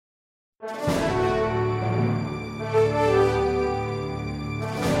Welcome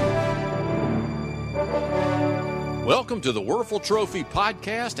to the Wuerffel Trophy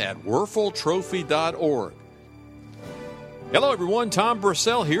podcast at WuerffelTrophy.org. Hello, everyone. Tom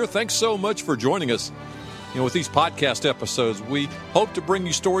Brissell here. Thanks so much for joining us. With these podcast episodes, we hope to bring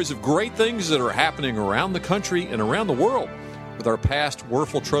you stories of great things that are happening around the country and around the world with our past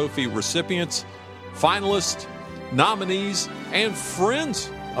Wuerffel Trophy recipients, finalists, nominees, and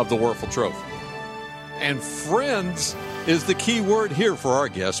friends of the Wuerffel Trophy. And friends is the key word here for our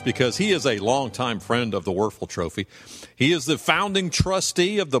guest because he is a longtime friend of the Wuerffel Trophy. He is the founding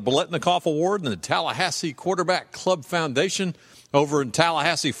trustee of the Biletnikoff Award and the Tallahassee Quarterback Club Foundation over in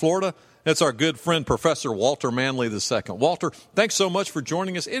Tallahassee, Florida. That's our good friend, Professor Walter Manley II. Walter, thanks so much for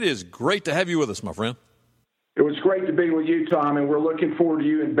joining us. It is great to have you with us, my friend. It was great to be with you, Tom, and we're looking forward to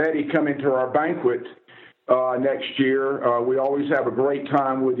you and Betty coming to our banquet next year. We always have a great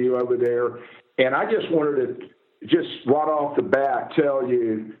time with you over there. And I just wanted to right off the bat tell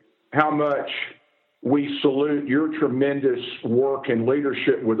you how much we salute your tremendous work and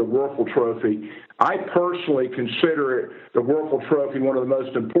leadership with the Wuerffel Trophy. I personally consider the Wuerffel Trophy one of the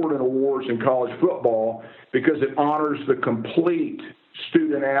most important awards in college football because it honors the complete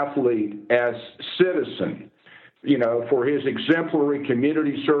student athlete as citizen, for his exemplary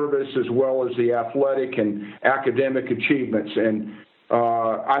community service as well as the athletic and academic achievements. And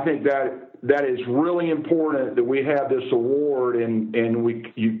I think that is really important that we have this award, and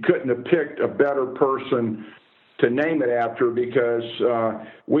you couldn't have picked a better person to name it after because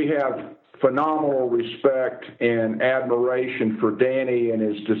we have phenomenal respect and admiration for Danny and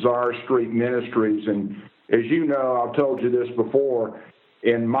his Desire Street Ministries. And as you know, I've told you this before,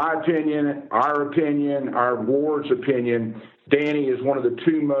 in my opinion, our ward's opinion, Danny is one of the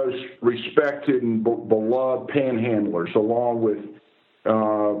two most respected and beloved panhandlers, along with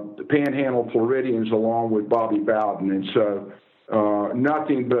the Panhandle Floridians, along with Bobby Bowden. And so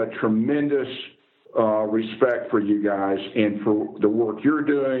nothing but tremendous respect for you guys and for the work you're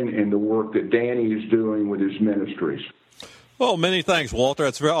doing and the work that Danny is doing with his ministries. Well, many thanks, Walter.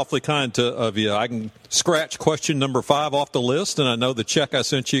 That's very awfully kind of you. I can scratch question number 5 off the list, and I know the check I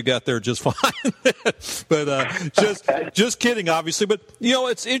sent you got there just fine. But just kidding, obviously. But,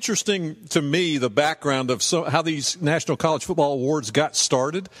 it's interesting to me, the background of how these National College Football Awards got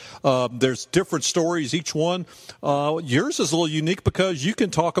started. There's different stories, each one. Yours is a little unique because you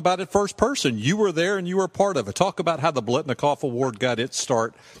can talk about it first person. You were there and you were part of it. Talk about how the Biletnikoff Award got its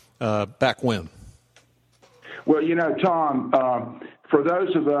start back when. Well, Tom, for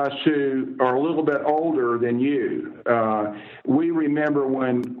those of us who are a little bit older than you, we remember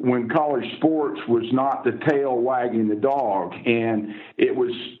when college sports was not the tail wagging the dog, and it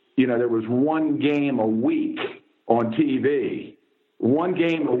was, there was one game a week on TV, one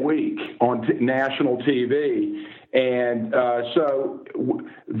game a week on national TV. And so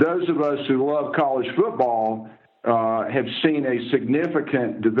those of us who love college football have seen a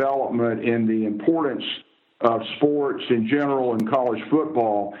significant development in the importance of sports in general and college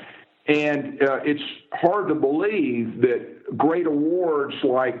football. And it's hard to believe that great awards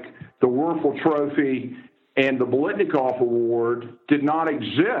like the Wuerffel Trophy and the Biletnikoff Award did not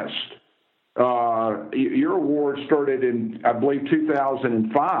exist. Your award started in, I believe,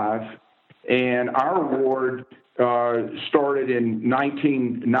 2005, and our award started in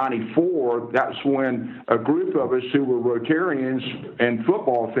 1994. That's when a group of us who were Rotarians and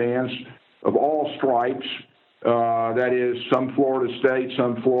football fans of all stripes, that is, some Florida State,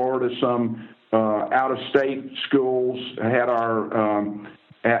 some Florida, some out-of-state schools had our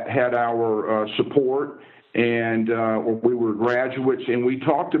support, and we were graduates, and we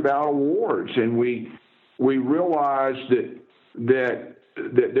talked about awards, and we realized that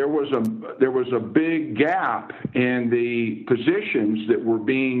there was a big gap in the positions that were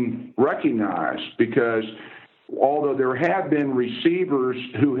being recognized because although there have been receivers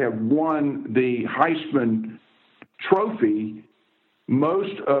who have won the Heisman Trophy,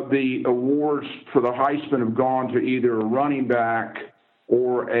 most of the awards for the Heisman have gone to either a running back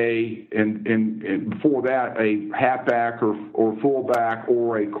or and before that, a halfback or fullback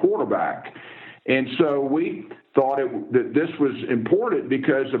or a quarterback. And so we thought that this was important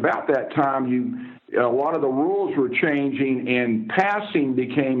because about that time, a lot of the rules were changing and passing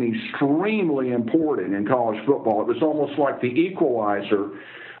became extremely important in college football. It was almost like the equalizer,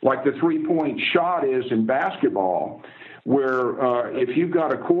 like the three-point shot is in basketball, where if you've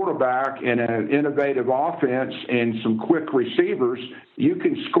got a quarterback and an innovative offense and some quick receivers, you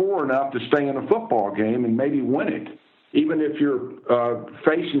can score enough to stay in a football game and maybe win it, even if you're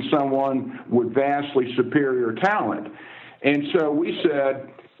facing someone with vastly superior talent. And so we said,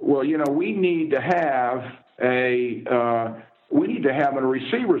 well, we need to have a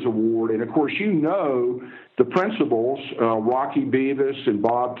receivers award, and of course, the principals, Rocky Beavis and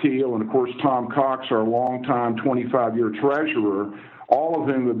Bob Teal, and of course Tom Cox, our longtime 25-year treasurer, all of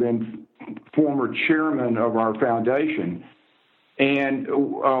whom have been former chairman of our foundation. And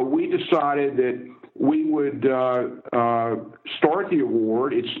we decided that we would start the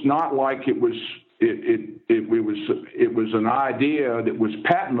award. It's not like it was an idea that was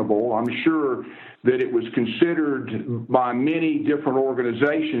patentable. I'm sure that it was considered by many different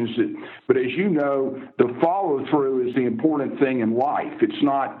organizations. But as you know, the follow-through is the important thing in life. It's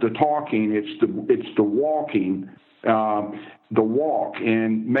not the talking, it's the walking, the walk,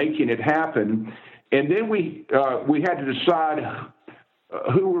 and making it happen. And then we had to decide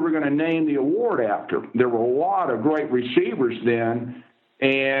who we were going to name the award after. There were a lot of great receivers then,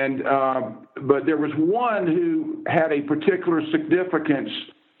 but there was one who had a particular significance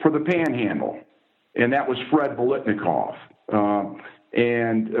for the Panhandle, and that was Fred Biletnikoff.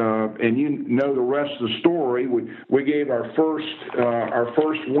 And the rest of the story. We gave our first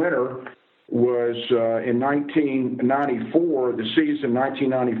winner was in 1994, the season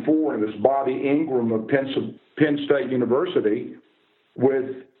 1994, and it was Bobby Ingram of Penn State University,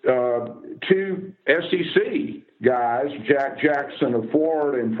 with two SEC guys, Jack Jackson of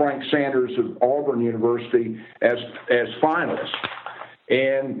Florida and Frank Sanders of Auburn University, as finalists.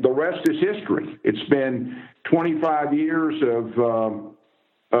 And the rest is history. It's been 25 years of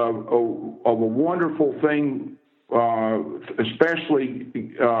a wonderful thing, especially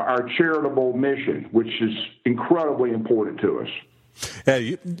our charitable mission, which is incredibly important to us.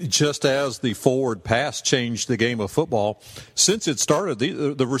 Hey, just as the forward pass changed the game of football, since it started,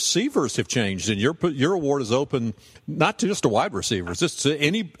 the receivers have changed, and your award is open not just to wide receivers, it's to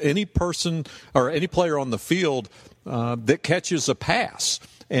any person or any player on the field that catches a pass.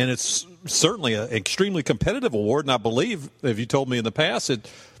 And it's certainly an extremely competitive award, and I believe, if you told me in the past,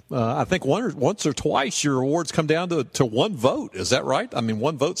 I think once or twice your awards come down to one vote. Is that right? I mean,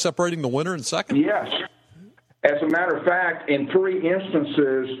 one vote separating the winner and second? Yes. As a matter of fact, in 3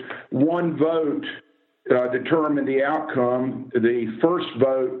 instances, one vote determined the outcome. The first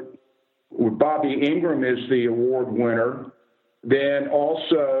vote, Bobby Ingram is the award winner. Then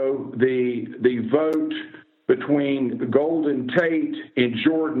also the vote between Golden Tate and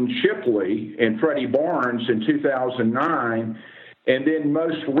Jordan Shipley and Freddie Barnes in 2009. And then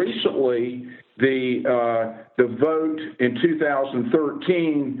most recently, the vote in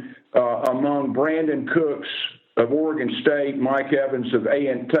 2013 among Brandon Cooks of Oregon State, Mike Evans of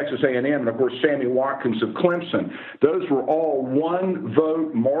Texas A&M, and of course Sammy Watkins of Clemson. Those were all one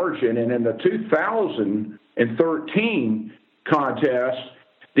vote margin. And in the 2013 contest,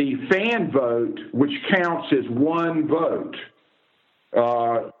 the fan vote, which counts as one vote,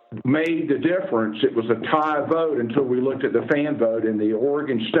 made the difference. It was a tie vote until we looked at the fan vote, and the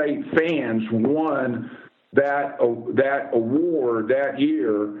Oregon State fans won that award that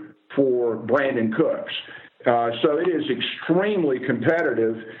year for Brandon Cooks. So it is extremely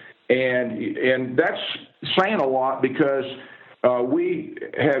competitive, and that's saying a lot because we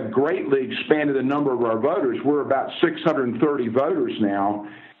have greatly expanded the number of our voters. We're about 630 voters now.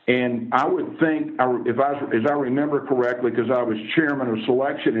 And I would think, as I remember correctly, because I was chairman of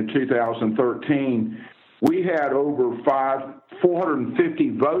selection in 2013, we had over 450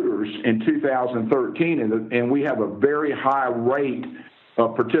 voters in 2013, and we have a very high rate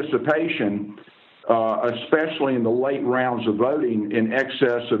of participation, especially in the late rounds of voting. In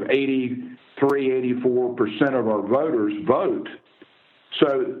excess of 84% of our voters vote.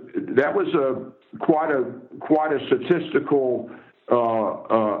 So that was quite a statistical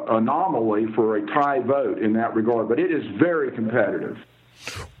anomaly for a tie vote in that regard, but it is very competitive.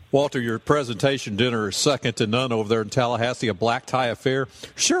 Walter, your presentation dinner is second to none over there in Tallahassee, a black tie affair.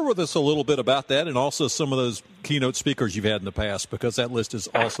 Share with us a little bit about that and also some of those keynote speakers you've had in the past, because that list is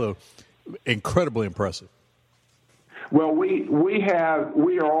also incredibly impressive. Well, we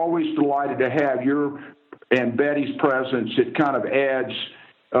are always delighted to have your and Betty's presence. It kind of adds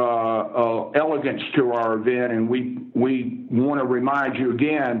elegance to our event, and we want to remind you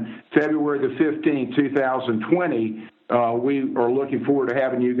again, February the 15th, 2020, we are looking forward to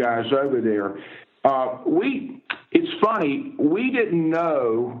having you guys over there. It's funny, we didn't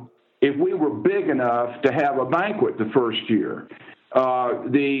know if we were big enough to have a banquet the first year.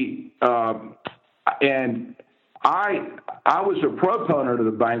 And I was a proponent of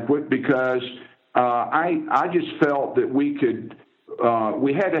the banquet because I just felt that we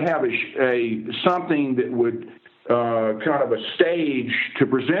had to have something that would kind of a stage to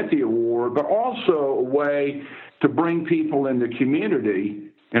present the award, but also a way to bring people in the community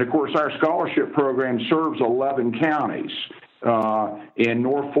And, of course, our scholarship program serves 11 counties in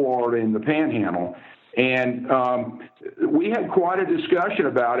North Florida and the Panhandle. And we had quite a discussion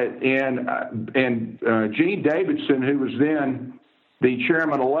about it. And Gene Davidson, who was then the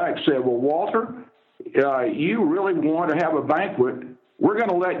chairman-elect, said, well, Walter, you really want to have a banquet. We're going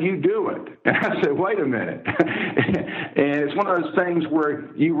to let you do it. And I said, wait a minute. And it's one of those things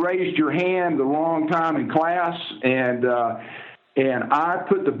where you raised your hand the wrong time in class, and I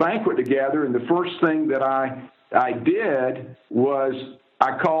put the banquet together, and the first thing that I did was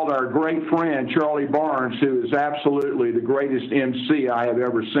I called our great friend, Charlie Barnes, who is absolutely the greatest MC I have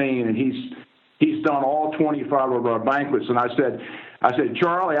ever seen, and he's done all 25 of our banquets. And I said,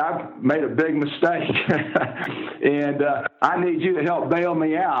 Charlie, I've made a big mistake, and I need you to help bail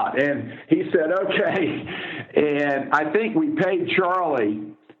me out. And he said, okay. And I think we paid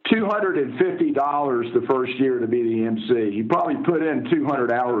Charlie $250 the first year to be the MC. He probably put in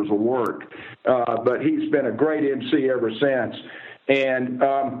 200 hours of work, but he's been a great MC ever since. And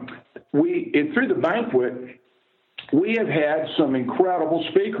through the banquet, we have had some incredible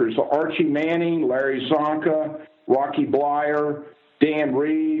speakers: Archie Manning, Larry Zonka, Rocky Blyer, Dan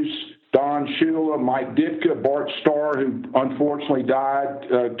Reeves, Don Shula, Mike Ditka, Bart Starr, who unfortunately died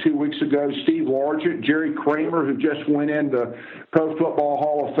 2 weeks ago, Steve Largent, Jerry Kramer, who just went into Pro Football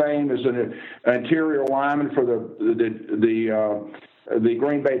Hall of Fame as an interior lineman for the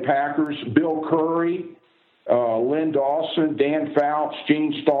Green Bay Packers, Bill Curry, Lynn Dawson, Dan Fouts,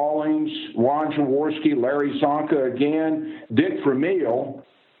 Gene Stallings, Ron Jaworski, Larry Zonka again, Dick Vermeil,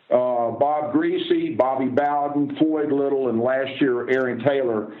 Bob Greasy, Bobby Bowden, Floyd Little, and last year Aaron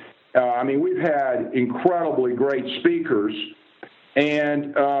Taylor. I mean, we've had incredibly great speakers,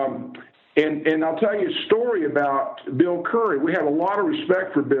 and I'll tell you a story about Bill Curry. We have a lot of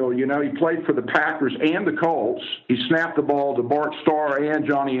respect for Bill. You know, he played for the Packers and the Colts. He snapped the ball to Bart Starr and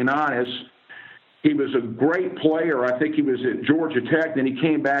Johnny Unitas. He was a great player. I think he was at Georgia Tech. Then he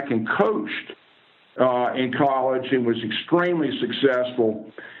came back and coached in college and was extremely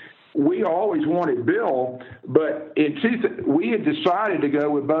successful. We always wanted Bill, but we had decided to go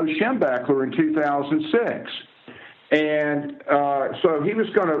with Bo Schembechler in 2006. And so he was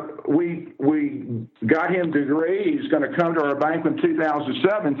going to, we got him to agree. He's going to come to our banquet in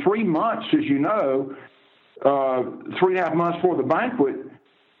 2007. 3 months, as you know, 3.5 months before the banquet,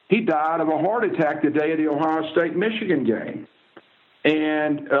 he died of a heart attack the day of the Ohio State-Michigan game.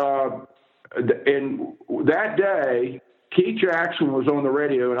 And that day, Keith Jackson was on the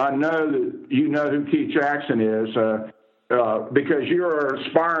radio, and I know that you know who Keith Jackson is because you're an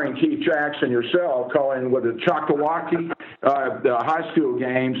aspiring Keith Jackson yourself, calling with the Choctawaki, the high school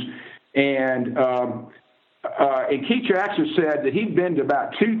games. And Keith Jackson said that he'd been to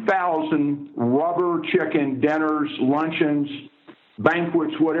about 2,000 rubber chicken dinners, luncheons,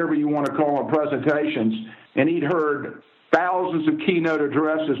 banquets, whatever you want to call them, presentations, and he'd heard thousands of keynote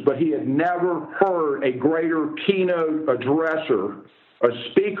addresses, but he had never heard a greater keynote addresser, a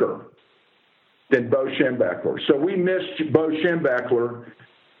speaker, than Bo Schembechler. So we missed Bo Schembechler,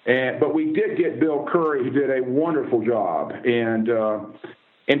 but we did get Bill Curry, who did a wonderful job. And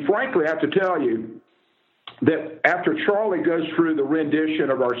frankly, I have to tell you that after Charlie goes through the rendition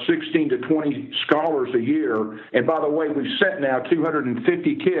of our 16 to 20 scholars a year, and by the way, we've sent now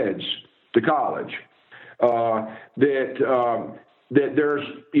 250 kids to college, that there's,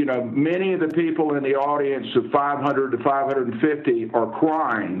 you know, many of the people in the audience of 500 to 550 are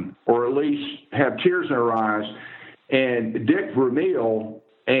crying or at least have tears in their eyes. And Dick Vermeil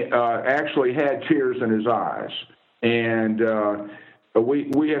actually had tears in his eyes. And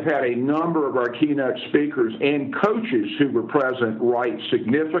we have had a number of our keynote speakers and coaches who were present write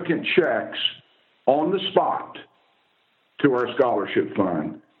significant checks on the spot to our scholarship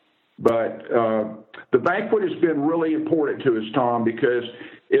fund. But the banquet has been really important to us, Tom, because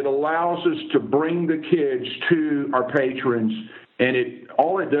it allows us to bring the kids to our patrons, and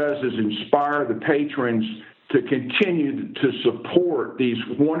all it does is inspire the patrons to continue to support these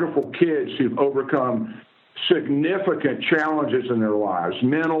wonderful kids who've overcome significant challenges in their lives,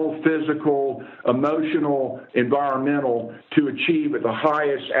 mental, physical, emotional, environmental, to achieve at the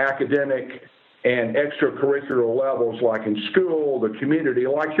highest academic and extracurricular levels, like in school, the community,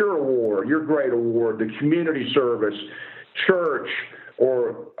 like your award, your great award, the community service, church,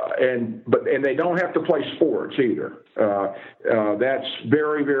 and they don't have to play sports either. That's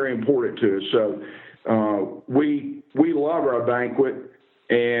very, very important to us. So we love our banquet,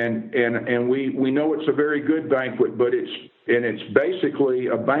 and we know it's a very good banquet, but it's basically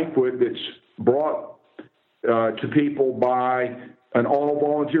a banquet that's brought to people by an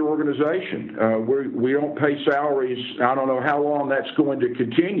all-volunteer organization. We don't pay salaries. I don't know how long that's going to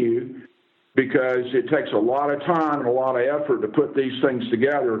continue, because it takes a lot of time and a lot of effort to put these things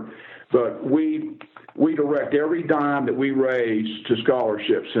together. But we direct every dime that we raise to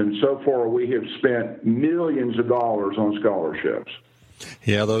scholarships, and so far we have spent millions of dollars on scholarships.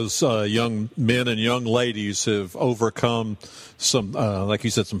 Yeah, those young men and young ladies have overcome some, like you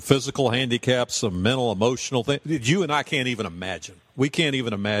said, some physical handicaps, some mental, emotional things. You and I can't even imagine. We can't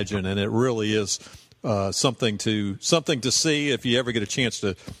even imagine, and it really is something to see. If you ever get a chance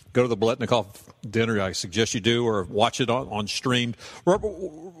to go to the Biletnikoff dinner, I suggest you do, or watch it on stream.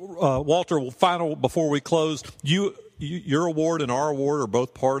 Walter, final before we close, your award and our award are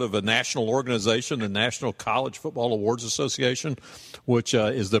both part of a national organization, the National College Football Awards Association, which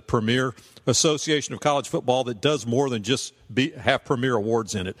is the premier association of college football that does more than just have premier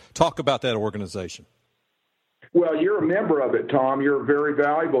awards in it. Talk about that organization. Well, you're a member of it, Tom. You're a very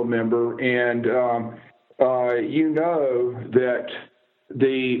valuable member, and you know that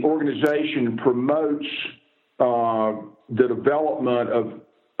the organization promotes the development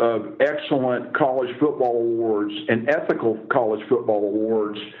of excellent college football awards and ethical college football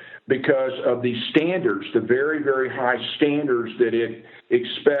awards because of the standards, the very, very high standards that it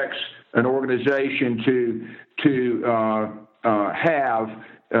expects an organization to have.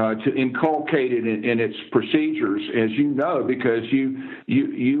 To inculcate it in its procedures, as you know, because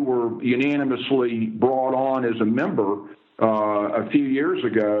you were unanimously brought on as a member a few years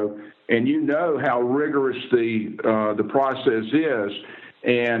ago, and you know how rigorous the process is.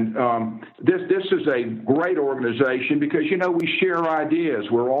 And this is a great organization because, you know, we share ideas.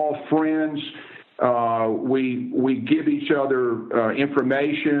 We're all friends. We give each other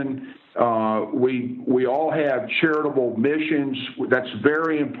information. We all have charitable missions. That's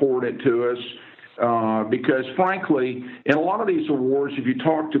very important to us because, frankly, in a lot of these awards, if you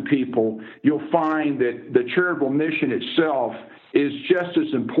talk to people, you'll find that the charitable mission itself is just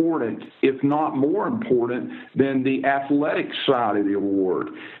as important, if not more important, than the athletic side of the award.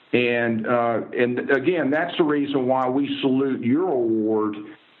 And again, that's the reason why we salute your award,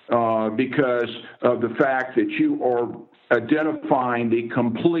 because of the fact that you are identifying the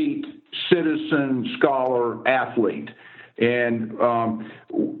complete citizen, scholar, athlete. And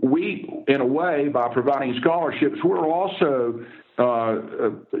we, in a way, by providing scholarships, we're also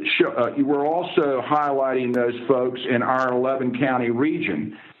highlighting those folks in our 11-county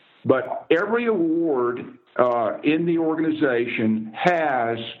region. But every award in the organization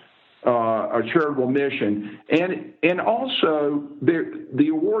has a charitable mission, and also the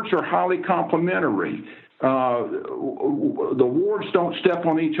awards are highly complementary. The awards don't step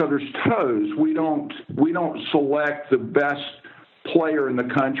on each other's toes. We don't select the best player in the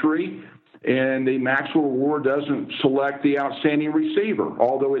country, and the Maxwell Award doesn't select the outstanding receiver,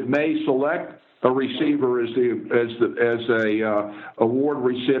 although it may select a receiver as a award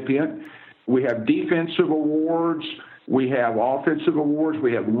recipient. We have defensive awards. We have offensive awards.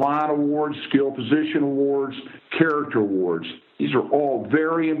 We have line awards, skill position awards, character awards. These are all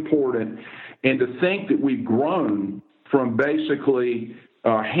very important. And to think that we've grown from basically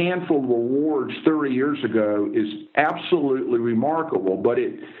a handful of awards 30 years ago is absolutely remarkable. But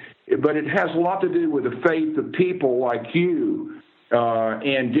it has a lot to do with the faith of people like you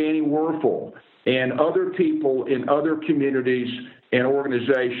and Danny Werfel and other people in other communities and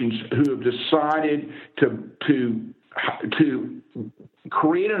organizations who have decided to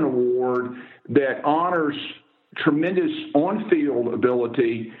create an award that honors tremendous on-field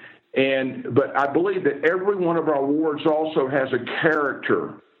ability. But I believe that every one of our awards also has a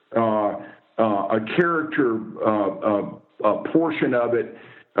character portion of it.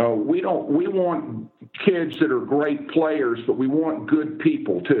 We want kids that are great players, but we want good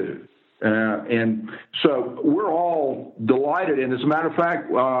people too. And so we're all delighted. And as a matter of fact,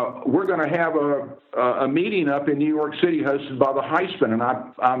 we're going to have a meeting up in New York City hosted by the Heisman, and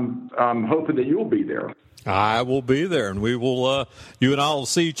I'm hoping that you'll be there. I will be there, and we will. You and I will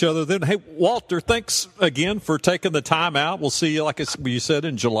see each other then. Hey, Walter, thanks again for taking the time out. We'll see you, like you said,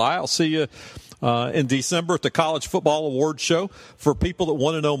 in July. I'll see you in December at the College Football Awards Show. For people that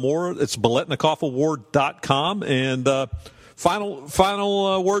want to know more, it's Biletnikoffaward.com. And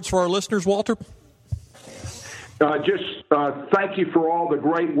final words for our listeners, Walter. Just thank you for all the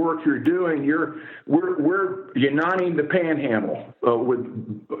great work you're doing. We're uniting the Panhandle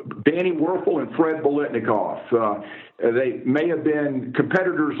with Danny Werfel and Fred Biletnikoff. They may have been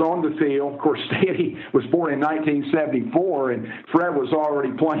competitors on the field. Of course, Danny was born in 1974, and Fred was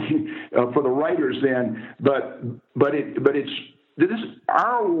already playing for the Raiders then. But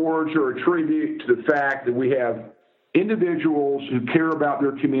our awards are a tribute to the fact that we have individuals who care about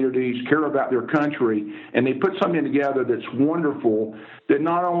their communities, care about their country, and they put something together that's wonderful that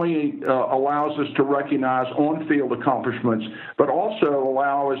not only allows us to recognize on-field accomplishments, but also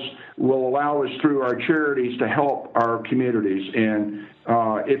will allow us through our charities to help our communities. And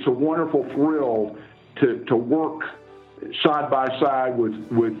it's a wonderful thrill to work side by side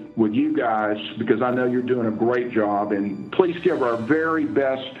with you guys, because I know you're doing a great job. And please give our very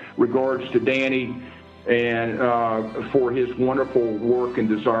best regards to Danny and for his wonderful work in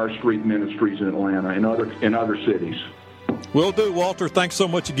Desire Street Ministries in Atlanta and other cities. Will do, Walter. Thanks so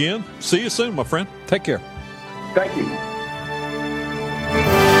much again. See you soon, my friend. Take care. Thank you.